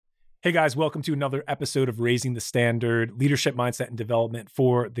Hey guys, welcome to another episode of Raising the Standard, Leadership Mindset and Development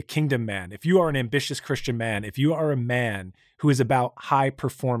for the Kingdom Man. If you are an ambitious Christian man, if you are a man who is about high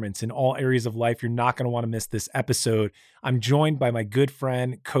performance in all areas of life, you're not going to want to miss this episode. I'm joined by my good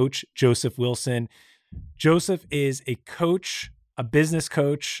friend, Coach Joseph Wilson. Joseph is a coach, a business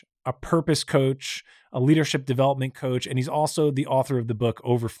coach, a purpose coach, a leadership development coach, and he's also the author of the book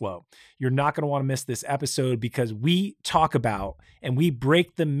Overflow. You're not going to want to miss this episode because we talk about and we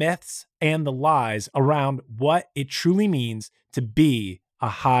break the myths and the lies around what it truly means to be a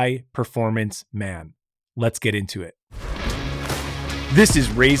high performance man. Let's get into it. This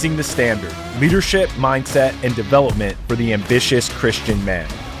is Raising the Standard, Leadership, Mindset, and Development for the Ambitious Christian Man.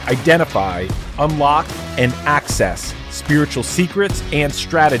 Identify, unlock, and access spiritual secrets and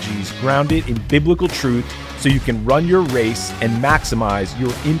strategies grounded in biblical truth so you can run your race and maximize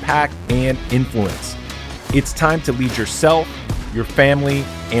your impact and influence. It's time to lead yourself, your family,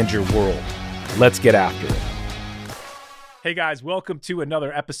 and your world. Let's get after it. Hey guys, welcome to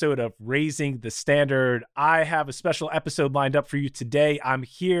another episode of Raising the Standard. I have a special episode lined up for you today. I'm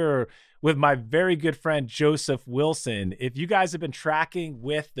here with my very good friend, Joseph Wilson. If you guys have been tracking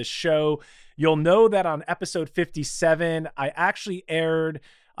with the show, you'll know that on episode 57, I actually aired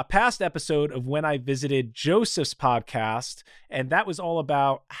a past episode of when I visited Joseph's podcast, and that was all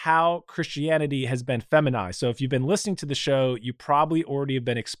about how Christianity has been feminized. So if you've been listening to the show, you probably already have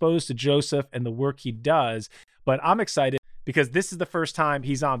been exposed to Joseph and the work he does, but I'm excited because this is the first time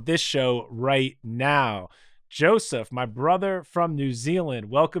he's on this show right now. Joseph, my brother from New Zealand,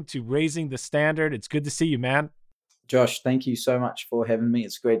 welcome to Raising the Standard. It's good to see you, man. Josh, thank you so much for having me.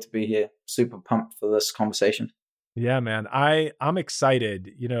 It's great to be here. Super pumped for this conversation. Yeah, man. I'm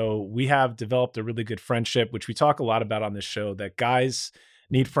excited. You know, we have developed a really good friendship, which we talk a lot about on this show, that guys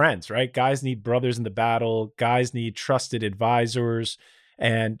need friends, right? Guys need brothers in the battle. Guys need trusted advisors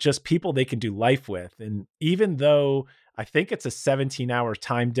and just people they can do life with. And even though I think it's a 17-hour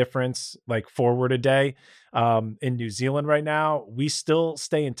time difference, like forward a day in New Zealand right now, we still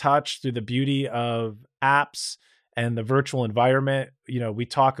stay in touch through the beauty of apps and the virtual environment. You know, we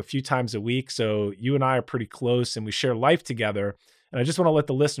talk a few times a week. So you and I are pretty close and we share life together. And I just want to let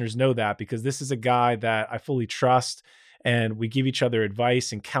the listeners know that because this is a guy that I fully trust and we give each other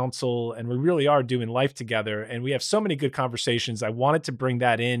advice and counsel and we really are doing life together. And we have so many good conversations. I wanted to bring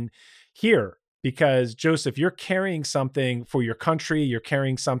that in here because Joseph, you're carrying something for your country. You're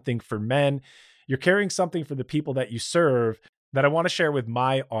carrying something for men. You're carrying something for the people that you serve that I want to share with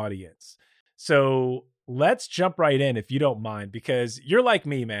my audience. So let's jump right in if you don't mind, because you're like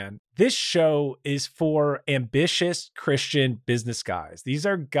me, man. This show is for ambitious Christian business guys. These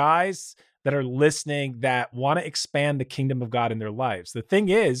are guys that are listening that want to expand the kingdom of God in their lives. The thing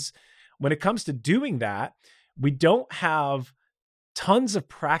is, when it comes to doing that, we don't have tons of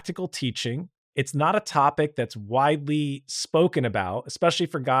practical teaching. It's not a topic that's widely spoken about, especially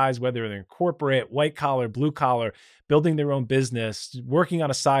for guys, whether they're in corporate, white collar, blue collar, building their own business, working on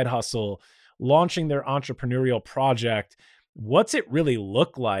a side hustle, launching their entrepreneurial project. What's it really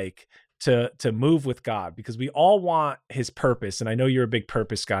look like to move with God? Because we all want his purpose. And I know you're a big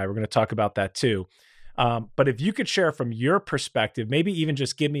purpose guy. We're going to talk about that too. But if you could share from your perspective, maybe even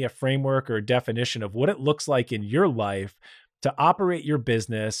just give me a framework or a definition of what it looks like in your life to operate your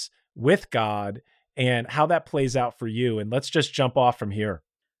business with God and how that plays out for you. And let's just jump off from here.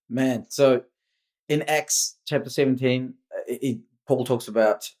 Man, so in Acts chapter 17, Paul talks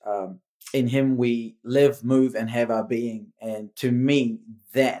about in him we live, move, and have our being. And to me,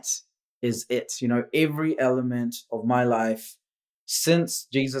 that is it. You know, every element of my life since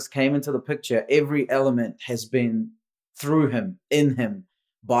Jesus came into the picture, every element has been through him, in him,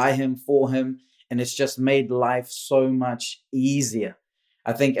 by him, for him. And it's just made life so much easier.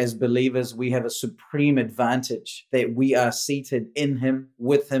 I think as believers, we have a supreme advantage that we are seated in him,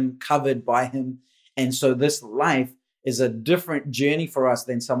 with him, covered by him. And so this life is a different journey for us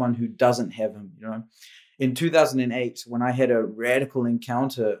than someone who doesn't have him. You know, in 2008, when I had a radical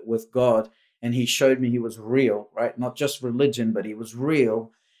encounter with God and he showed me he was real, right? Not just religion, but he was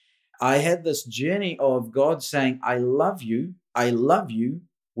real. I had this journey of God saying, I love you. I love you.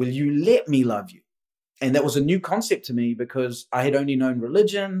 Will you let me love you? And that was a new concept to me because I had only known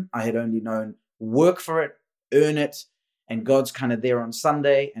religion. I had only known work for it, earn it. And God's kind of there on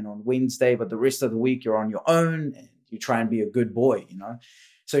Sunday and on Wednesday, but the rest of the week you're on your own and you try and be a good boy, you know?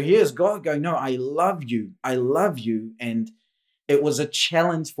 So here's God going, no, I love you. I love you. And it was a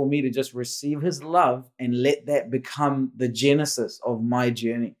challenge for me to just receive his love and let that become the genesis of my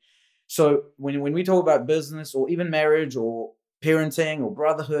journey. So when we talk about business or even marriage or parenting or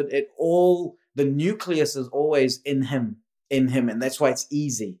brotherhood, the nucleus is always in him. And that's why it's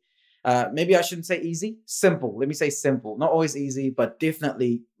easy. Maybe I shouldn't say easy, simple. Let me say simple. Not always easy, but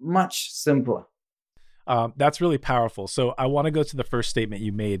definitely much simpler. That's really powerful. So I want to go to the first statement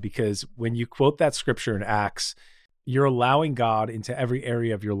you made, because when you quote that scripture in Acts, you're allowing God into every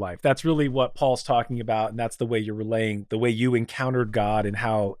area of your life. That's really what Paul's talking about. And that's the way you're relaying the way you encountered God, and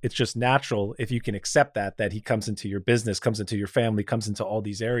how it's just natural, if you can accept that he comes into your business, comes into your family, comes into all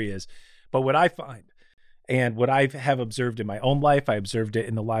these areas. But what I find, and what I have observed in my own life, I observed it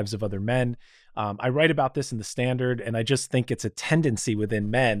in the lives of other men. I write about this in the Standard, and I just think it's a tendency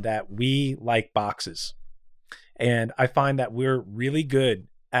within men that we like boxes. And I find that we're really good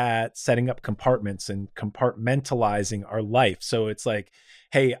at setting up compartments and compartmentalizing our life. So it's like,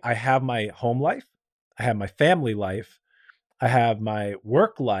 hey, I have my home life, I have my family life, I have my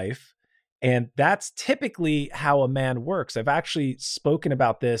work life. And that's typically how a man works. I've actually spoken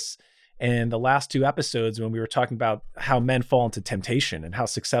about this in the last two episodes when we were talking about how men fall into temptation and how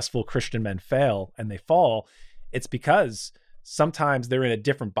successful Christian men fail and they fall. It's because sometimes they're in a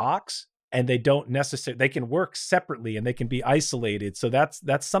different box, and they don't necessarily, they can work separately and they can be isolated. So that's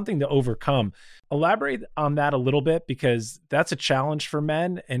something to overcome. Elaborate on that a little bit, because that's a challenge for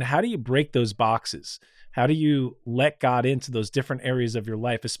men. And how do you break those boxes? How do you let God into those different areas of your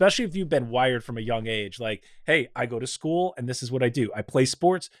life, especially if you've been wired from a young age? Like, hey, I go to school and this is what I do. I play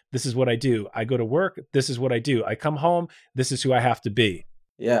sports. This is what I do. I go to work. This is what I do. I come home. This is who I have to be.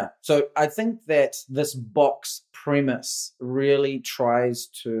 Yeah. So I think that this box premise really tries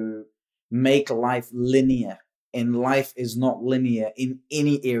to make life linear, and life is not linear in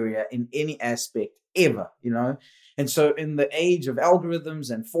any area, in any aspect ever, And so in the age of algorithms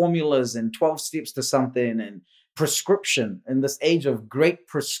and formulas and 12 steps to something and prescription, in this age of great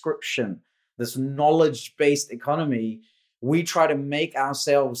prescription, this knowledge-based economy, we try to make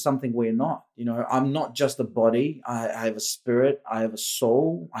ourselves something we're not. I'm not just a body. I have a spirit. I have a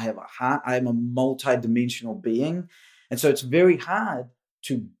soul. I have a heart. I am a multi-dimensional being. And so it's very hard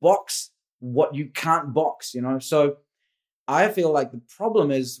to box what you can't box, So I feel like the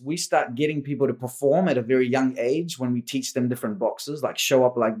problem is we start getting people to perform at a very young age when we teach them different boxes, like show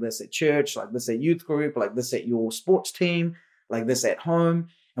up like this at church, like this at youth group, like this at your sports team, like this at home.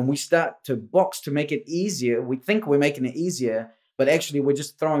 And we start to box to make it easier. We think we're making it easier, but actually we're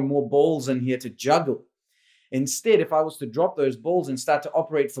just throwing more balls in here to juggle. Instead, if I was to drop those balls and start to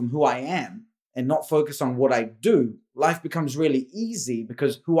operate from who I am and not focus on what I do, life becomes really easy,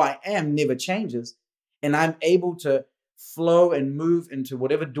 because who I am never changes. And I'm able to flow and move into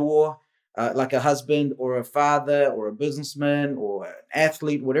whatever door, like a husband or a father or a businessman or an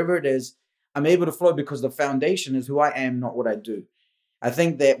athlete, whatever it is, I'm able to flow because the foundation is who I am, not what I do. I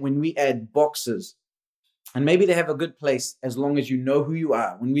think that when we add boxes, and maybe they have a good place as long as you know who you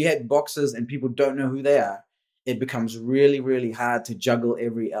are. When we add boxes and people don't know who they are, it becomes really, really hard to juggle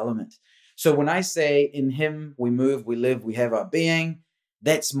every element. So when I say in him, we move, we live, we have our being,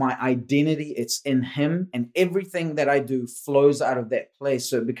 that's my identity. It's in him. And everything that I do flows out of that place.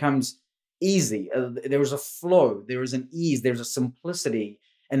 So it becomes easy. There is a flow. There is an ease. There's a simplicity.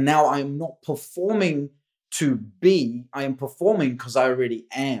 And now I am not performing to be. I am performing because I already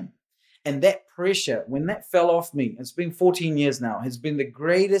am. And that pressure, when that fell off me, it's been 14 years now, has been the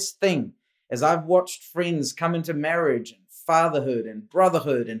greatest thing as I've watched friends come into marriage and fatherhood and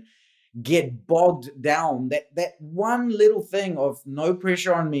brotherhood and get bogged down. That one little thing of no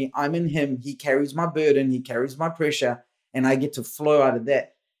pressure on me, I'm in him, he carries my burden, he carries my pressure, and I get to flow out of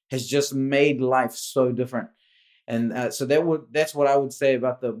that, has just made life so different. And so that's what I would say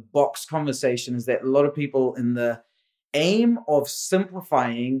about the box conversation, is that a lot of people in the aim of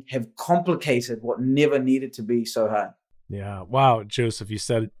simplifying have complicated what never needed to be so hard. Yeah. Wow, Joseph, you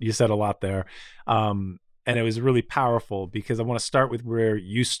said a lot there. And it was really powerful, because I want to start with where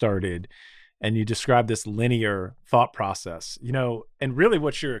you started, and you described this linear thought process, and really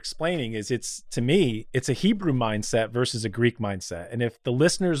what you're explaining is, to me, it's a Hebrew mindset versus a Greek mindset. And if the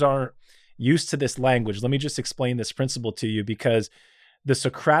listeners aren't used to this language, let me just explain this principle to you, because the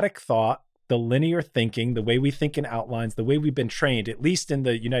Socratic thought, the linear thinking, the way we think in outlines, the way we've been trained, at least in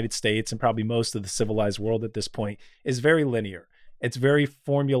the United States and probably most of the civilized world at this point, is very linear. It's very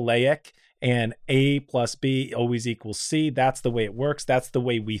formulaic, and A plus B always equals C. That's the way it works. That's the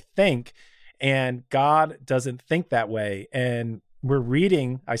way we think. And God doesn't think that way. And we're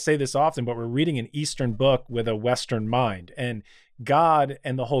reading, I say this often, but we're reading an Eastern book with a Western mind. And God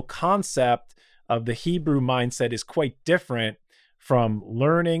and the whole concept of the Hebrew mindset is quite different from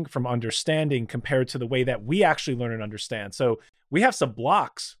learning, from understanding, compared to the way that we actually learn and understand. So we have some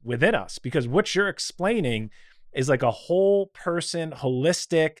blocks within us, because what you're explaining is like a whole person,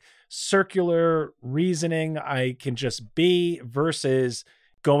 holistic, circular reasoning. I can just be, versus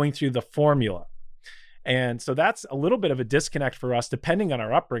going through the formula. And so that's a little bit of a disconnect for us, depending on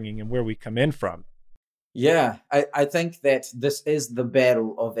our upbringing and where we come in from. Yeah, I think that this is the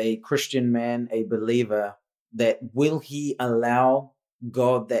battle of a Christian man, a believer, that will he allow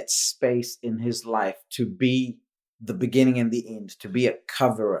God that space in his life to be the beginning and the end, to be a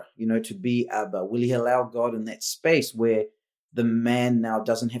coverer, to be Abba? Will he allow God in that space where the man now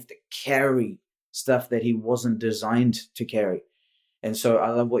doesn't have to carry stuff that he wasn't designed to carry? And so I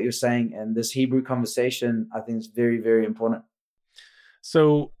love what you're saying. And this Hebrew conversation, I think, is very, very important.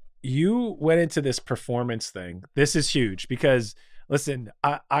 So you went into this performance thing. This is huge because, listen,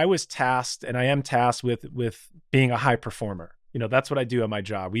 I was tasked, and I am tasked with being a high performer. That's what I do at my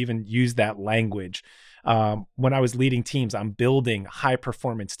job. We even use that language. When I was leading teams, I'm building high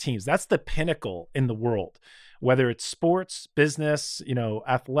performance teams. That's the pinnacle in the world, whether it's sports, business,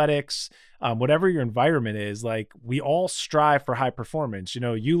 athletics, whatever your environment is. Like, we all strive for high performance.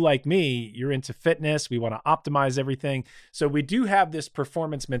 You, like me, you're into fitness. We want to optimize everything. So we do have this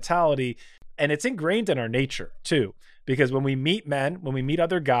performance mentality, and it's ingrained in our nature too. Because when we meet men, when we meet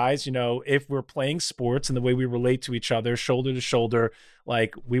other guys, if we're playing sports and the way we relate to each other, shoulder to shoulder,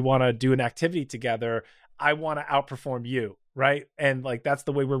 like we want to do an activity together, I want to outperform you, right? And like, that's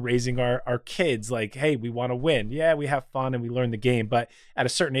the way we're raising our kids. Like, hey, we want to win. Yeah, we have fun and we learn the game. But at a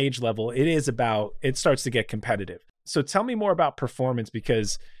certain age level, it starts to get competitive. So tell me more about performance,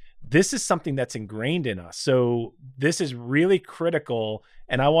 because this is something that's ingrained in us. So this is really critical.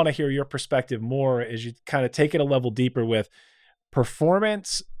 And I want to hear your perspective more as you kind of take it a level deeper with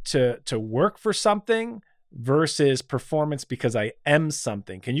performance to work for something versus performance because I am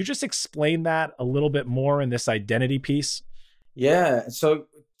something. Can you just explain that a little bit more in this identity piece? Yeah. So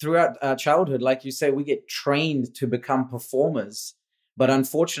throughout our childhood, like you say, we get trained to become performers. But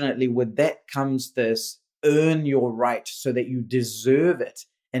unfortunately, with that comes this earn your right so that you deserve it.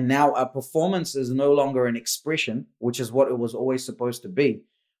 And now our performance is no longer an expression, which is what it was always supposed to be.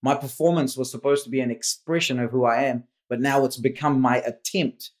 My performance was supposed to be an expression of who I am, but now it's become my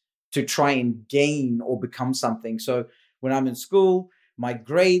attempt to try and gain or become something. So when I'm in school, my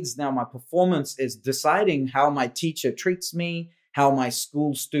grades, now my performance is deciding how my teacher treats me, how my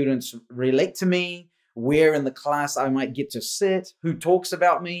school students relate to me, where in the class I might get to sit, who talks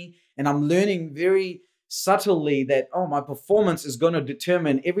about me. And I'm learning very subtly that, my performance is going to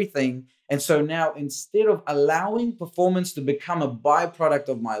determine everything. And so now, instead of allowing performance to become a byproduct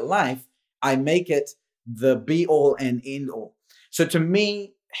of my life, I make it the be all and end all. So to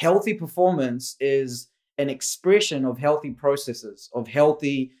me, healthy performance is an expression of healthy processes, of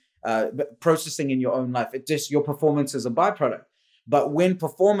healthy processing in your own life. It just, your performance is a byproduct. But when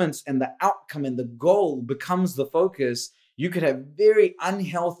performance and the outcome and the goal becomes the focus, you could have very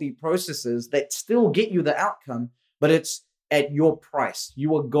unhealthy processes that still get you the outcome, but it's at your price.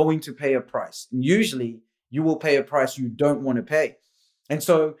 You are going to pay a price. And usually you will pay a price you don't want to pay. And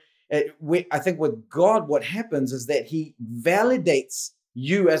so I think with God, what happens is that he validates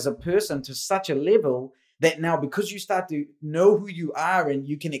you as a person to such a level that now, because you start to know who you are and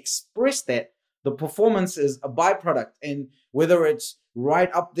you can express that, the performance is a byproduct. And whether it's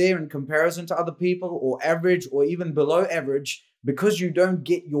right up there in comparison to other people or average or even below average, because you don't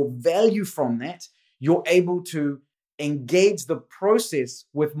get your value from that, you're able to engage the process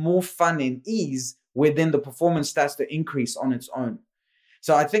with more fun and ease, where then the performance starts to increase on its own.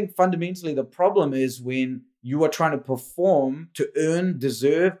 So I think fundamentally the problem is when you are trying to perform to earn,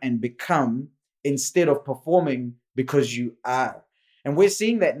 deserve, and become, instead of performing because you are. And we're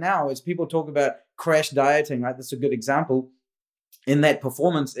seeing that now as people talk about crash dieting, right? That's a good example. In that,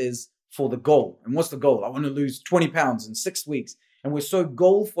 performance is for the goal. And what's the goal? I want to lose 20 pounds in 6 weeks. And we're so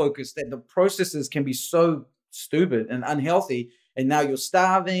goal focused that the processes can be so stupid and unhealthy. And now you're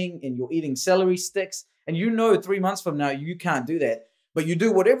starving and you're eating celery sticks. And 3 months from now, you can't do that. But you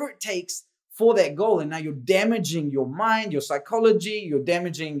do whatever it takes for that goal. And now you're damaging your mind, your psychology, you're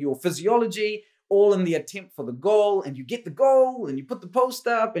damaging your physiology, all in the attempt for the goal. And you get the goal and you put the post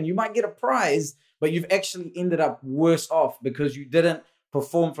up and you might get a prize, but you've actually ended up worse off because you didn't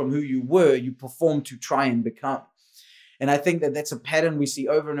perform from who you were. You performed to try and become. And I think that that's a pattern we see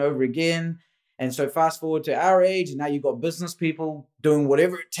over and over again. And so fast forward to our age, and now you've got business people doing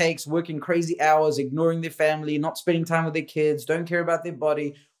whatever it takes, working crazy hours, ignoring their family, not spending time with their kids, don't care about their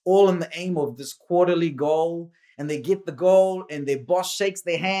body, all in the aim of this quarterly goal. And they get the goal and their boss shakes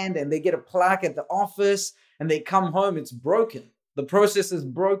their hand and they get a plaque at the office and they come home. It's broken. The process is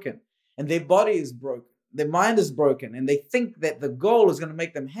broken and their body is broken. Their mind is broken and they think that the goal is going to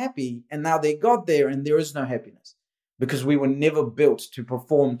make them happy. And now they got there and there is no happiness because we were never built to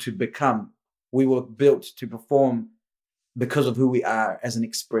perform to become. We were built to perform because of who we are as an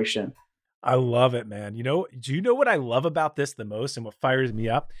expression. I love it, man. Do you know what I love about this the most and what fires me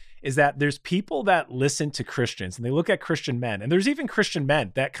up is that there's people that listen to Christians and they look at Christian men, and there's even Christian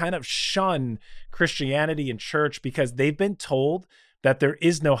men that kind of shun Christianity and church because they've been told that there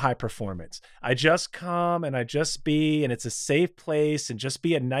is no high performance. I just come and I just be, and it's a safe place, and just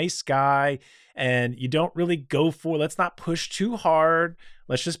be a nice guy. And you don't really go for, let's not push too hard.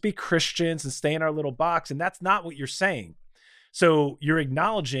 Let's just be Christians and stay in our little box. And that's not what you're saying. So you're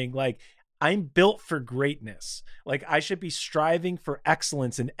acknowledging, like, I'm built for greatness. Like, I should be striving for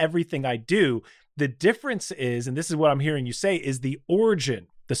excellence in everything I do. The difference is, and this is what I'm hearing you say, is the origin,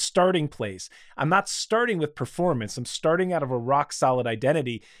 the starting place. I'm not starting with performance. I'm starting out of a rock solid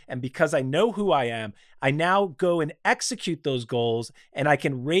identity. And because I know who I am, I now go and execute those goals, and I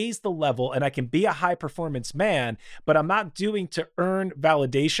can raise the level and I can be a high performance man, but I'm not doing to earn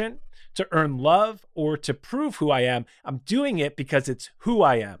validation, to earn love, or to prove who I am. I'm doing it because it's who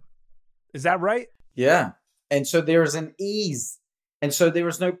I am. Is that right? Yeah. And so there's an ease. And so there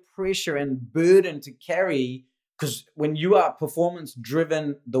is no pressure and burden to carry, because when you are performance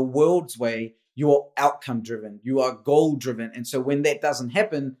driven the world's way, you are outcome driven, you are goal driven. And so when that doesn't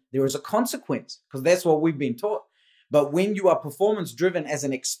happen, there is a consequence, because that's what we've been taught. But when you are performance driven as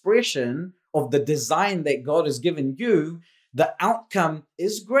an expression of the design that God has given you, the outcome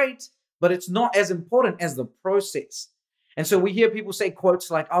is great, but it's not as important as the process. And so we hear people say quotes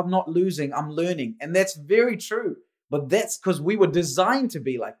like, I'm not losing, I'm learning. And that's very true. But that's because we were designed to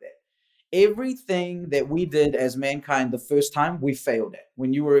be like that. Everything that we did as mankind the first time, we failed at.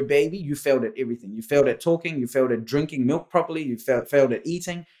 When you were a baby, you failed at everything. You failed at talking. You failed at drinking milk properly. You failed at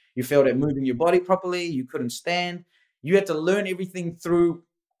eating. You failed at moving your body properly. You couldn't stand. You had to learn everything through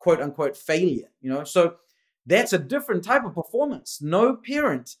quote unquote failure. So that's a different type of performance. No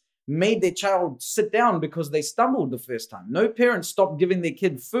parent made their child sit down because they stumbled the first time. No parent stopped giving their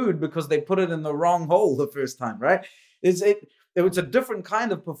kid food because they put it in the wrong hole the first time, right? It was a different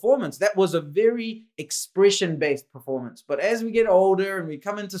kind of performance. That was a very expression-based performance. But as we get older and we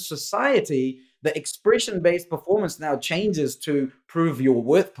come into society, the expression-based performance now changes to prove your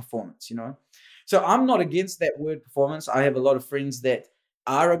worth performance, So I'm not against that word performance. I have a lot of friends that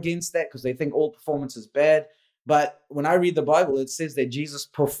are against that because they think all performance is bad. But when I read the Bible, it says that Jesus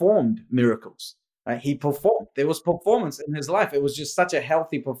performed miracles. Right? He performed. There was performance in his life. It was just such a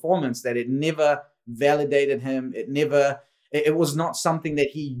healthy performance that it never validated him. It was not something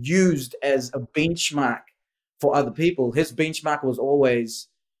that he used as a benchmark for other people. His benchmark was always,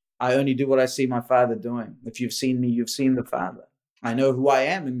 I only do what I see my Father doing. If you've seen me, you've seen the Father. I know who I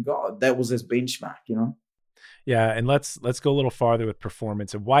am in God. That was his benchmark, Yeah, and let's go a little farther with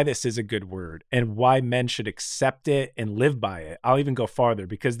performance and why this is a good word and why men should accept it and live by it. I'll even go farther,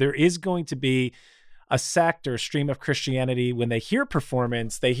 because there is going to be a sect or a stream of Christianity, when they hear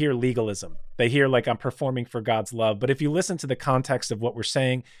performance, they hear legalism. They hear like, I'm performing for God's love. But if you listen to the context of what we're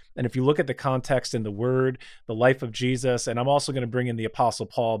saying, and if you look at the context in the word, the life of Jesus, and I'm also going to bring in the Apostle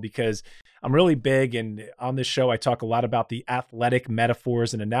Paul, because I'm really big, and on this show, I talk a lot about the athletic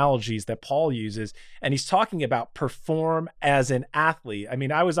metaphors and analogies that Paul uses. And he's talking about perform as an athlete. I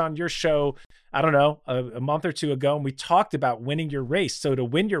mean, I was on your show, I don't know, a month or two ago, and we talked about winning your race. So to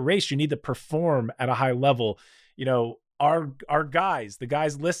win your race, you need to perform at a high level. Our guys, the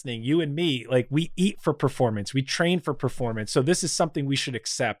guys listening, you and me, like, we eat for performance, we train for performance. So this is something we should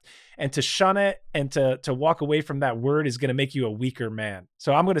accept, and to shun it and to walk away from that word is going to make you a weaker man.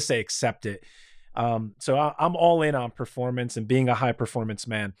 So I'm going to say accept it. So I'm all in on performance and being a high performance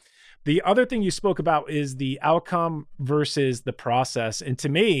man. The other thing you spoke about is the outcome versus the process. And to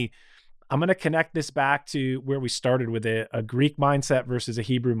me, I'm going to connect this back to where we started with it, a Greek mindset versus a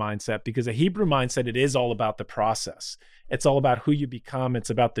Hebrew mindset, because a Hebrew mindset, it is all about the process. It's all about who you become. It's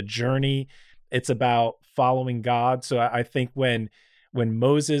about the journey. It's about following God. So I think when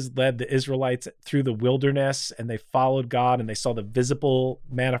Moses led the Israelites through the wilderness and they followed God and they saw the visible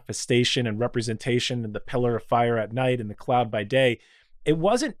manifestation and representation in the pillar of fire at night and the cloud by day, it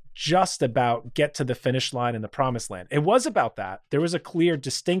wasn't just about get to the finish line in the promised land. It was about that. There was a clear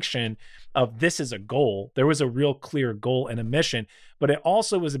distinction of this is a goal. There was a real clear goal and a mission, but it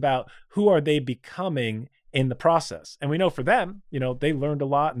also was about who are they becoming in the process. And we know for them, they learned a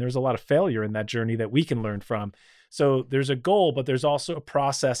lot, and there's a lot of failure in that journey that we can learn from. So there's a goal, but there's also a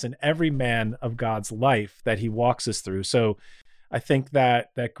process in every man of God's life that he walks us through. So I think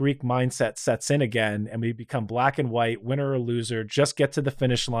that Greek mindset sets in again, and we become black and white, winner or loser, just get to the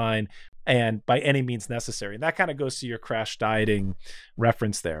finish line, and by any means necessary. And that kind of goes to your crash dieting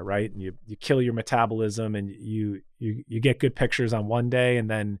reference there, right? And you kill your metabolism, and you get good pictures on one day, and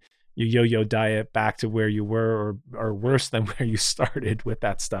then you yo-yo diet back to where you were, or worse than where you started with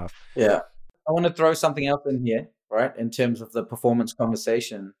that stuff. Yeah. I want to throw something else in here, right? In terms of the performance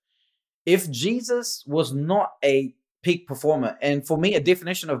conversation. If Jesus was not a peak performer, and for me, a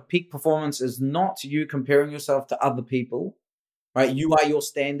definition of peak performance is not you comparing yourself to other people, right? You are your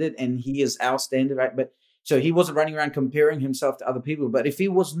standard and he is our standard, right? But so he wasn't running around comparing himself to other people. But if he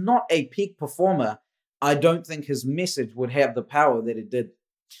was not a peak performer, I don't think his message would have the power that it did.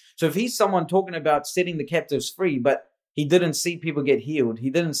 So if he's someone talking about setting the captives free, but he didn't see people get healed, he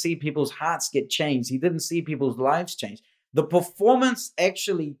didn't see people's hearts get changed, he didn't see people's lives change, the performance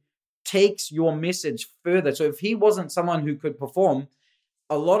actually takes your message further. So if he wasn't someone who could perform,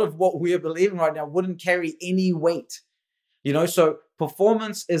 a lot of what we are believing right now wouldn't carry any weight. So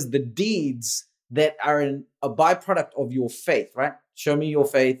performance is the deeds that are a byproduct of your faith, right? Show me your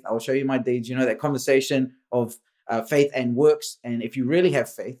faith, I'll show you my deeds. That conversation of faith and works. And if you really have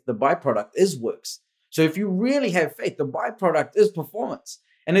faith, the byproduct is works. So if you really have faith, the byproduct is performance.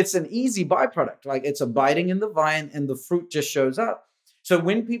 And it's an easy byproduct. Like, it's abiding in the vine and the fruit just shows up. So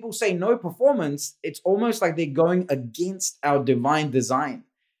when people say no performance, it's almost like they're going against our divine design.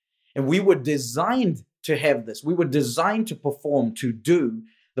 And we were designed to have this. We were designed to perform, to do.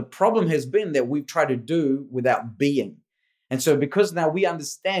 The problem has been that we've tried to do without being. And so because now we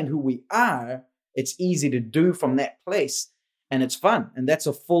understand who we are, it's easy to do from that place, and it's fun. And that's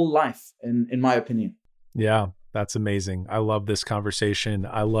a full life, in my opinion. Yeah, that's amazing. I love this conversation.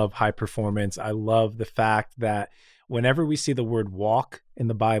 I love high performance. I love the fact that whenever we see the word walk in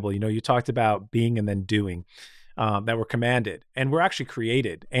the Bible, you talked about being and then doing, that we're commanded, and we're actually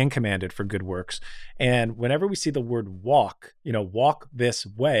created and commanded for good works. And whenever we see the word walk, walk this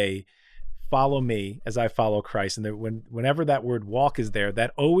way, follow me as I follow Christ. And whenever that word walk is there,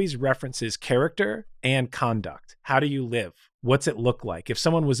 that always references character and conduct. How do you live? What's it look like? If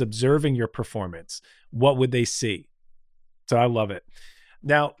someone was observing your performance, what would they see? So I love it.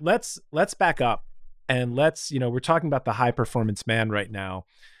 Now let's back up and we're talking about the high performance man right now.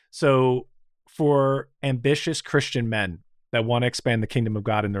 So for ambitious Christian men that want to expand the kingdom of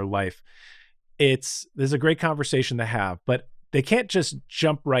God in their life, there's a great conversation to have, but they can't just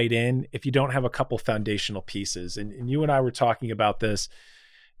jump right in if you don't have a couple foundational pieces. And you and I were talking about this,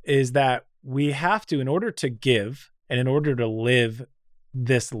 is that we have to, in order to give and in order to live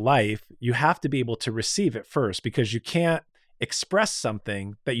this life, you have to be able to receive it first, because you can't express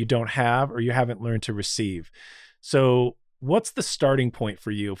something that you don't have or you haven't learned to receive. So what's the starting point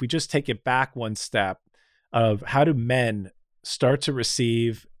for you? If we just take it back one step, of how do men start to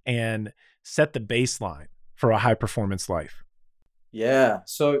receive and set the baseline for a high performance life? Yeah.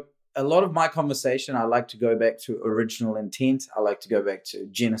 So a lot of my conversation, I like to go back to original intent. I like to go back to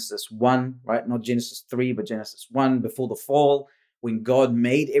Genesis 1, right? Not Genesis 3, but Genesis 1, before the fall, when God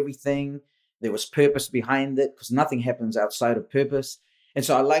made everything. There was purpose behind it, because nothing happens outside of purpose. And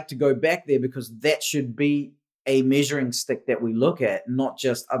so I like to go back there, because that should be a measuring stick that we look at, not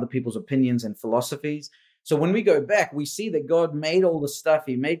just other people's opinions and philosophies. So when we go back, we see that God made all the stuff.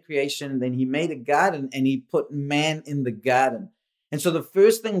 He made creation, and then he made a garden, and he put man in the garden. And so the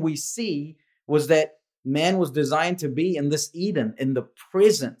first thing we see was that man was designed to be in this Eden, in the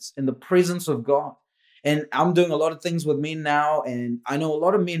presence of God. And I'm doing a lot of things with men now, and I know a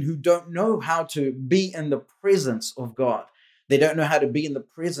lot of men who don't know how to be in the presence of God. They don't know how to be in the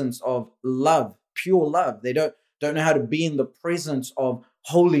presence of love, pure love. They don't know how to be in the presence of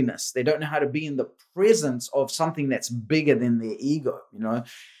holiness. They don't know how to be in the presence of something that's bigger than their ego,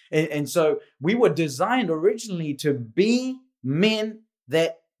 And so we were designed originally to be men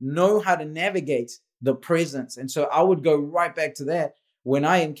that know how to navigate the presence. And so I would go right back to that. When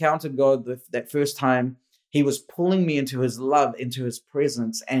I encountered God that first time, he was pulling me into his love, into his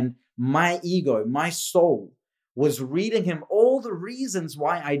presence. And my ego, my soul, was reading him all the reasons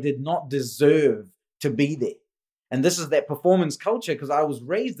why I did not deserve to be there. And this is that performance culture, because I was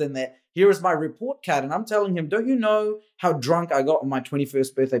raised in that. Here is my report card. And I'm telling him, don't you know how drunk I got on my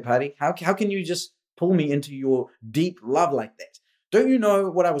 21st birthday party? How can you just pull me into your deep love like that? Don't you know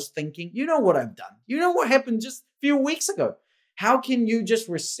what I was thinking? You know what I've done. You know what happened just a few weeks ago. How can you just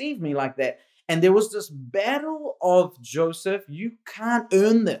receive me like that? And there was this battle of, Joseph, you can't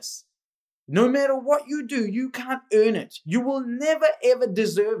earn this. No matter what you do, you can't earn it. You will never, ever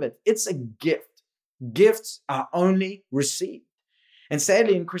deserve it. It's a gift. Gifts are only received. And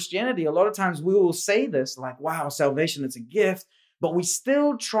sadly, in Christianity, a lot of times we will say this, like, wow, salvation is a gift, but we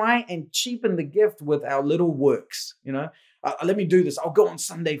still try and cheapen the gift with our little works, let me do this. I'll go on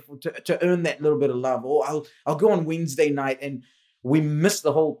Sunday to earn that little bit of love, or I'll go on Wednesday night, and we miss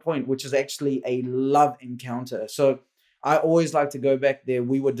the whole point, which is actually a love encounter. So I always like to go back there.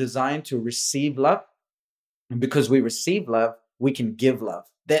 We were designed to receive love. And because we receive love, we can give love.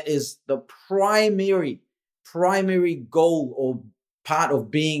 That is the primary goal or part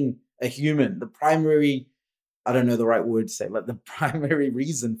of being a human. The primary, I don't know the right word to say, but the primary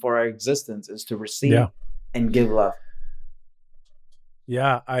reason for our existence is to receive and give love.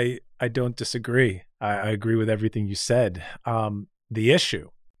 Yeah, I don't disagree. I agree with everything you said. The issue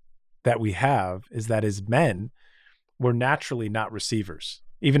that we have is that as men, we're naturally not receivers.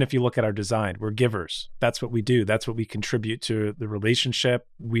 Even if you look at our design, we're givers. That's what we do. That's what we contribute to the relationship.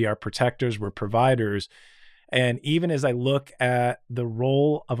 We are protectors, we're providers. And even as I look at the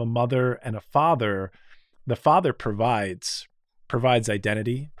role of a mother and a father, the father provides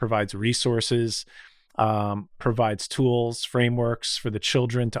identity, provides resources, provides tools, frameworks for the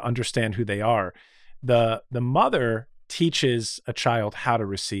children to understand who they are. The mother teaches a child how to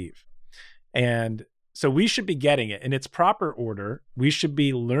receive. And so we should be getting it in its proper order. We should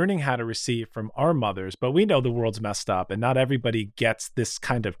be learning how to receive from our mothers, but we know the world's messed up and not everybody gets this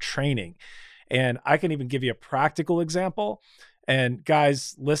kind of training. And I can even give you a practical example. And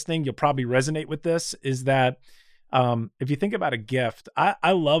guys listening, you'll probably resonate with this, is that if you think about a gift,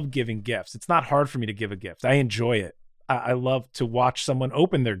 I love giving gifts. It's not hard for me to give a gift. I enjoy it. I love to watch someone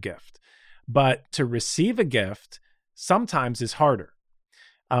open their gift. But to receive a gift sometimes is harder.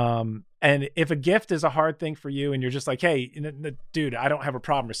 And if a gift is a hard thing for you and you're just like, hey, dude, I don't have a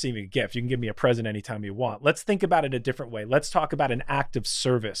problem receiving a gift. You can give me a present anytime you want. Let's think about it a different way. Let's talk about an act of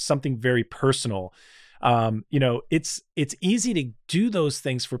service, something very personal. It's easy to do those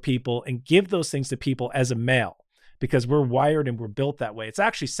things for people and give those things to people as a male because we're wired and we're built that way. It's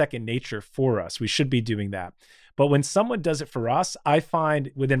actually second nature for us. We should be doing that. But when someone does it for us, I find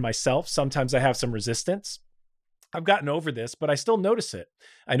within myself, sometimes I have some resistance. I've gotten over this, but I still notice it.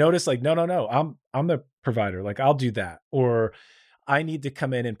 I notice like, no, I'm the provider. Like I'll do that. Or I need to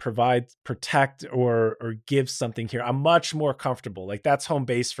come in and provide, protect, or give something here. I'm much more comfortable. Like that's home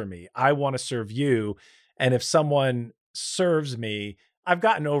base for me. I want to serve you. And if someone serves me, I've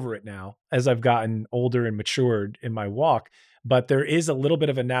gotten over it now as I've gotten older and matured in my walk. But there is a little bit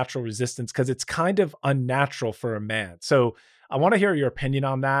of a natural resistance because it's kind of unnatural for a man. So I want to hear your opinion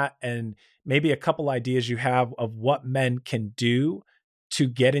on that and maybe a couple ideas you have of what men can do to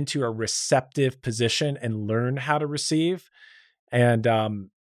get into a receptive position and learn how to receive. And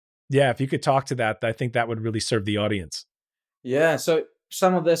if you could talk to that, I think that would really serve the audience. Yeah. So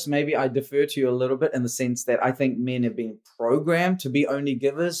some of this, maybe I defer to you a little bit in the sense that I think men have been programmed to be only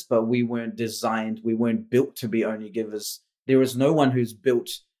givers, but we weren't built to be only givers. There is no one who's built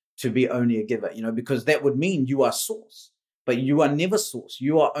to be only a giver, because that would mean you are source. But you are never source.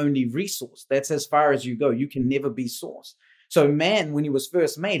 You are only resource. That's as far as you go. You can never be source. So man, when he was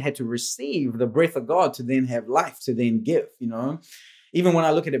first made, had to receive the breath of God to then have life, to then give, Even when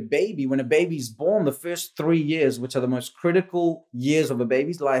I look at a baby, when a baby's born, the first 3 years, which are the most critical years of a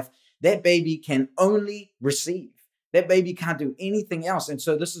baby's life, that baby can only receive. That baby can't do anything else. And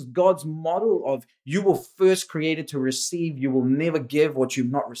so this is God's model of you were first created to receive. You will never give what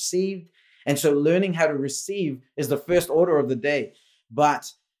you've not received. And so learning how to receive is the first order of the day.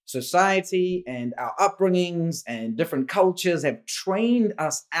 But society and our upbringings and different cultures have trained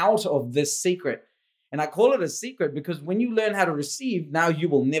us out of this secret. And I call it a secret because when you learn how to receive, now you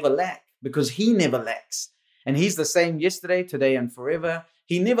will never lack because he never lacks. And he's the same yesterday, today, and forever.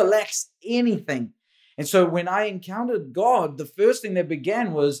 He never lacks anything. And so when I encountered God, the first thing that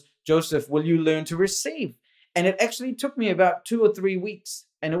began was, Joseph, will you learn to receive? And it actually took me about 2 or 3 weeks.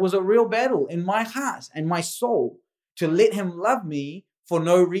 And it was a real battle in my heart and my soul to let him love me for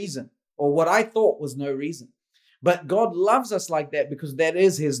no reason or what I thought was no reason. But God loves us like that because that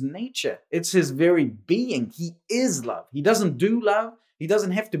is his nature. It's his very being. He is love. He doesn't do love. He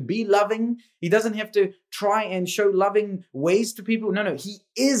doesn't have to be loving. He doesn't have to try and show loving ways to people. No, he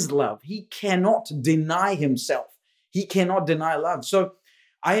is love. He cannot deny himself. He cannot deny love. So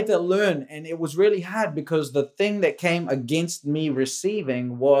I had to learn, and it was really hard because the thing that came against me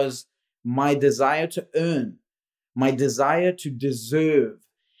receiving was my desire to earn, my desire to deserve.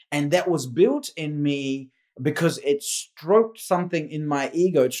 And that was built in me because it stroked something in my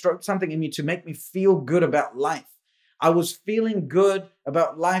ego. It stroked something in me to make me feel good about life. I was feeling good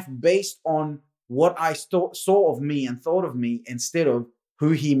about life based on what I saw of me and thought of me instead of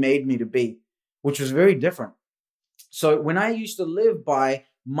who he made me to be, which was very different. So when I used to live by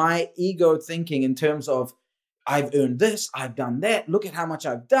my ego thinking in terms of I've earned this, I've done that, look at how much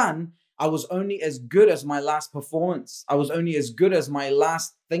I've done, I was only as good as my last performance. I was only as good as my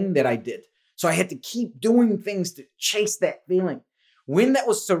last thing that I did. So I had to keep doing things to chase that feeling. when that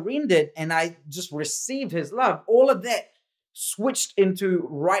was surrendered and I just received his love, all of that switched into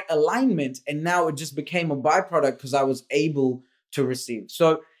right alignment. And now it just became a byproduct because I was able to receive.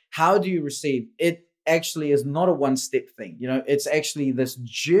 So how do you receive? It actually is not a one-step thing. It's actually this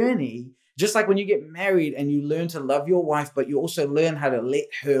journey, just like when you get married and you learn to love your wife, but you also learn how to let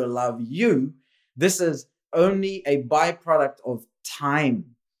her love you. This is only a byproduct of time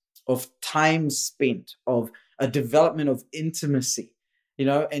spent, of a development of intimacy,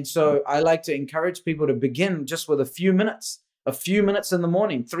 and so I like to encourage people to begin just with a few minutes in the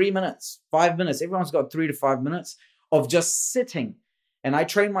morning, 3 minutes, 5 minutes. Everyone's got 3 to 5 minutes of just sitting. And I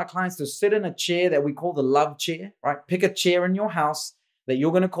train my clients to sit in a chair that we call the love chair, right? Pick a chair in your house that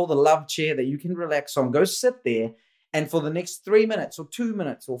you're going to call the love chair that you can relax on. Go sit there. And for the next 3 minutes or 2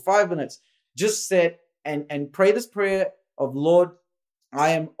 minutes or 5 minutes, just sit and pray this prayer of, Lord, I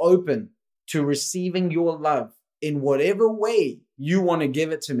am open to receiving your love in whatever way you want to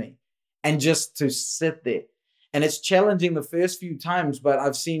give it to me, and just to sit there. And it's challenging the first few times, but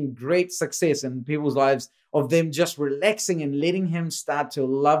I've seen great success in people's lives of them just relaxing and letting him start to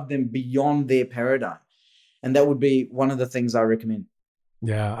love them beyond their paradigm. And that would be one of the things I recommend.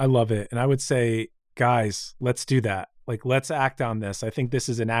 Yeah, I love it. And I would say, guys, let's do that. Like, let's act on this. I think this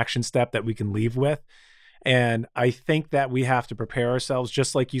is an action step that we can leave with. And I think that we have to prepare ourselves,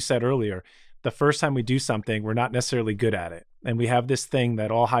 just like you said earlier. The first time we do something, we're not necessarily good at it. And we have this thing that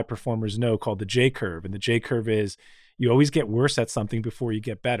all high performers know called the J curve. And the J curve is you always get worse at something before you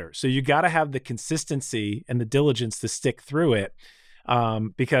get better. So you got to have the consistency and the diligence to stick through it,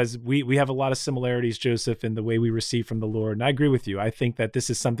 because we have a lot of similarities, Joseph, in the way we receive from the Lord. And I agree with you. I think that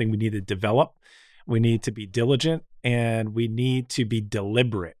this is something we need to develop. We need to be diligent, and we need to be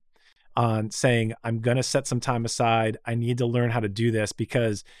deliberate on saying, I'm going to set some time aside. I need to learn how to do this,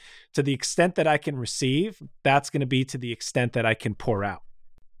 because to the extent that I can receive, that's going to be to the extent that I can pour out.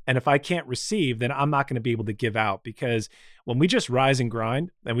 And if I can't receive, then I'm not going to be able to give out, because when we just rise and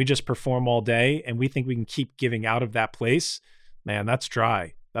grind and we just perform all day and we think we can keep giving out of that place, man, that's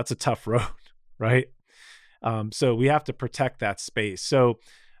dry. That's a tough road, right? So we have to protect that space. So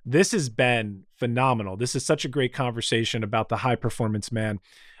this has been phenomenal. This is such a great conversation about the high performance man.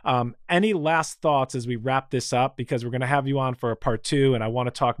 Any last thoughts as we wrap this up? Because we're going to have you on for a part 2, and I want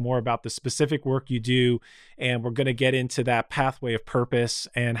to talk more about the specific work you do, and we're going to get into that pathway of purpose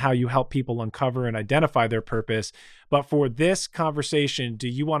and how you help people uncover and identify their purpose. But for this conversation, do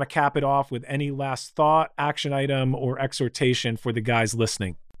you want to cap it off with any last thought, action item, or exhortation for the guys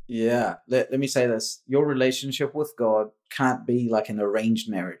listening? Yeah, let me say this. Your relationship with God can't be like an arranged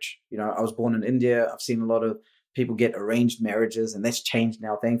marriage. I was born in India. I've seen a lot of people get arranged marriages, and that's changed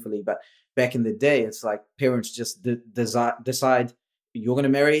now, thankfully. But back in the day, it's like parents just decide you're going to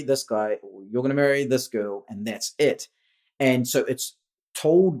marry this guy or you're going to marry this girl, and that's it. And so it's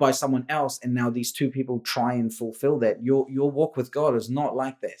told by someone else, and now these two people try and fulfill that. Your walk with God is not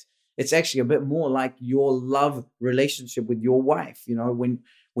like that. It's actually a bit more like your love relationship with your wife.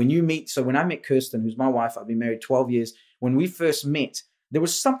 When you meet, so when I met Kirsten, who's my wife, I've been married 12 years. When we first met, there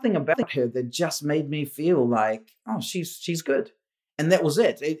was something about her that just made me feel like, oh, she's good. And that was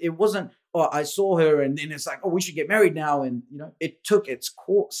it. It wasn't, oh, I saw her and then it's like, oh, we should get married now. And, it took its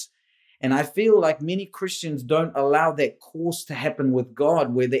course. And I feel like many Christians don't allow that course to happen with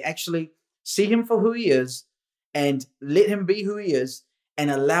God, where they actually see him for who he is and let him be who he is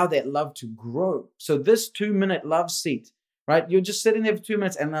and allow that love to grow. So this 2-minute love seat, right? You're just sitting there for 2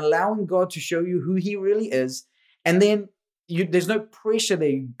 minutes and allowing God to show you who he really is. And then there's no pressure there.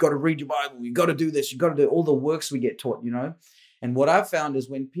 You got to read your Bible. You got to do this. You got to do all the works we get taught, And what I've found is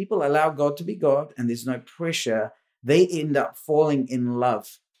when people allow God to be God and there's no pressure, they end up falling in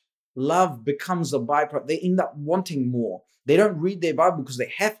love. Love becomes a byproduct. They end up wanting more. They don't read their Bible because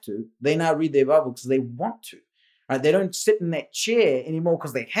they have to. They now read their Bible because they want to. Right? They don't sit in that chair anymore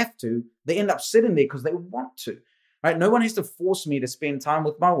because they have to. They end up sitting there because they want to. Right? No one has to force me to spend time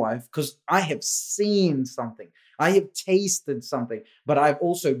with my wife because I have seen something. I have tasted something, but I've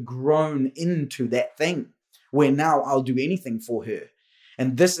also grown into that thing where now I'll do anything for her.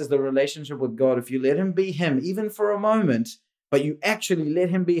 And this is the relationship with God. If you let him be him, even for a moment, but you actually let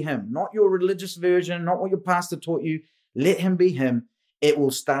him be him, not your religious version, not what your pastor taught you, let him be him, it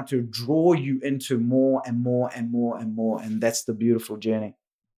will start to draw you into more and more and more and more. And that's the beautiful journey.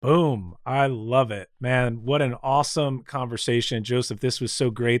 Boom. I love it, man. What an awesome conversation. Joseph, this was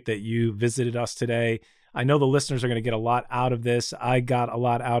so great that you visited us today. I know the listeners are going to get a lot out of this. I got a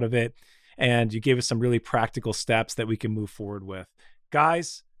lot out of it, and you gave us some really practical steps that we can move forward with.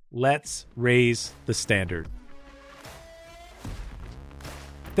 Guys, let's raise the standard.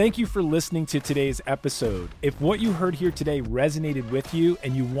 Thank you for listening to today's episode. If what you heard here today resonated with you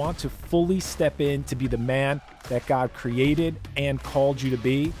and you want to fully step in to be the man that God created and called you to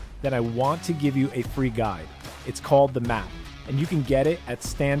be, then I want to give you a free guide. It's called The Map, and you can get it at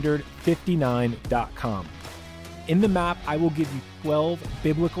standard59.com. In the map, I will give you 12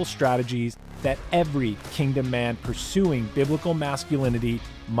 biblical strategies that every kingdom man pursuing biblical masculinity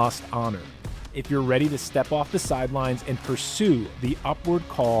must honor. If you're ready to step off the sidelines and pursue the upward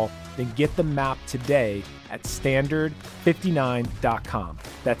call, then get the map today at standard59.com.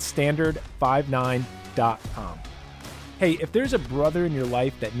 That's standard59.com. Hey, if there's a brother in your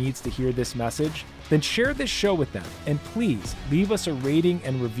life that needs to hear this message, then share this show with them. And please leave us a rating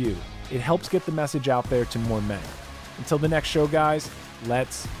and review. It helps get the message out there to more men. Until the next show, guys,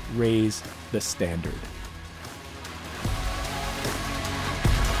 let's raise the standard.